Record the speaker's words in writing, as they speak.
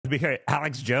be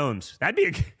Alex Jones. That'd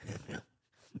be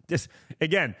just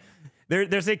again.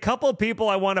 There's a couple of people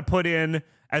I want to put in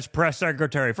as press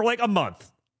secretary for like a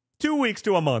month, 2 weeks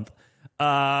to a month.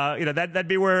 That'd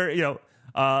be where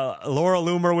Laura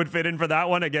Loomer would fit in for that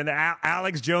one. Again,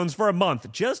 Alex Jones for a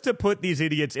month just to put these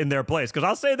idiots in their place. Because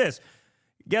I'll say this.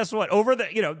 Guess what?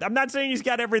 I'm not saying he's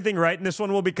got everything right, and this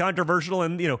one will be controversial,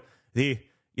 and the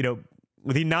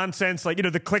nonsense, like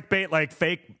the clickbait, like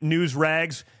fake news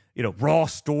rags, raw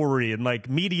story, and like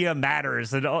media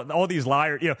matters, and all these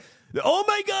liars, oh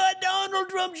my God, Donald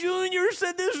Trump Jr.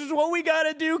 said this is what we got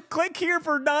to do. Click here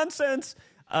for nonsense.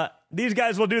 These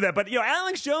guys will do that, but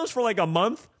Alex Jones for like a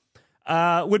month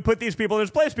would put these people in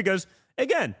his place because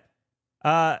again,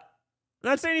 I'm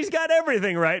not saying he's got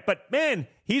everything right, but man,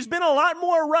 he's been a lot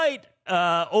more right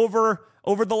over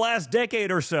the last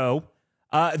decade or so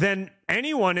than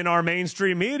anyone in our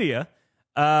mainstream media.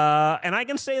 And I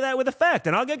can say that with effect,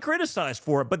 and I'll get criticized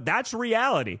for it, but that's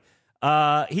reality.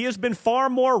 He has been far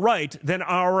more right than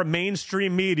our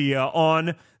mainstream media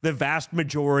on the vast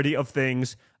majority of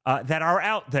things that are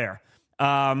out there.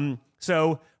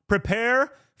 So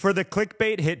prepare for the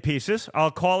clickbait hit pieces.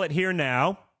 I'll call it here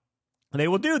now. They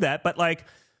will do that, but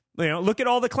look at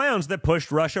all the clowns that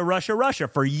pushed Russia, Russia, Russia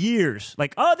for years.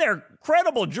 Like, oh, they're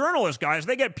credible journalists, guys.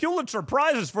 They get Pulitzer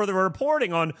Prizes for the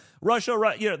reporting on Russia.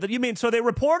 So they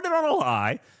reported on a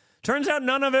lie. Turns out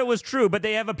none of it was true, but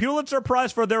they have a Pulitzer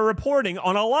Prize for their reporting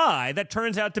on a lie that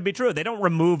turns out to be true. They don't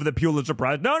remove the Pulitzer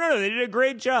Prize. No, they did a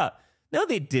great job. No,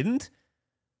 they didn't.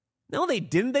 They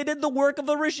did the work of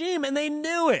the regime, and they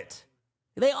knew it.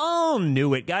 They all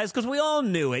knew it, guys, because we all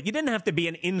knew it. You didn't have to be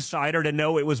an insider to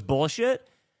know it was bullshit.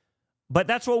 But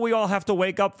that's what we all have to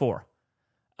wake up for.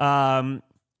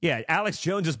 Alex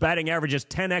Jones' batting average is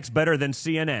 10x better than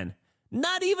CNN.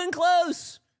 Not even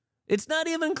close. It's not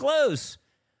even close.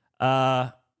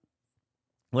 Let's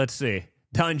see.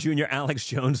 Don Jr., Alex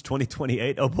Jones,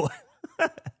 2028. Oh, boy.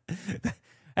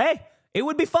 Hey, it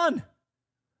would be fun.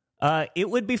 It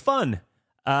would be fun.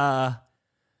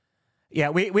 We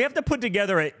have to put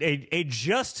together a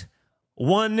just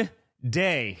one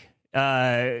day,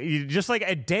 just like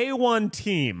a day one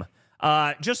team,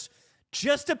 just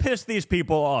to piss these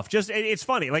people off. It's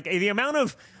funny, like the amount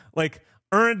of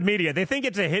earned media. They think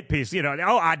it's a hit piece.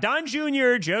 Don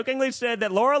Jr. jokingly said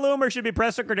that Laura Loomer should be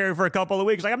press secretary for a couple of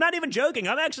weeks. Like, I'm not even joking.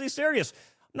 I'm actually serious.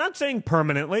 I'm not saying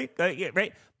permanently,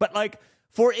 right? But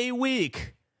for a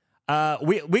week,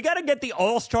 we got to get the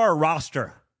all-star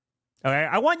roster. Okay,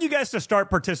 I want you guys to start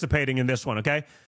participating in this one, okay?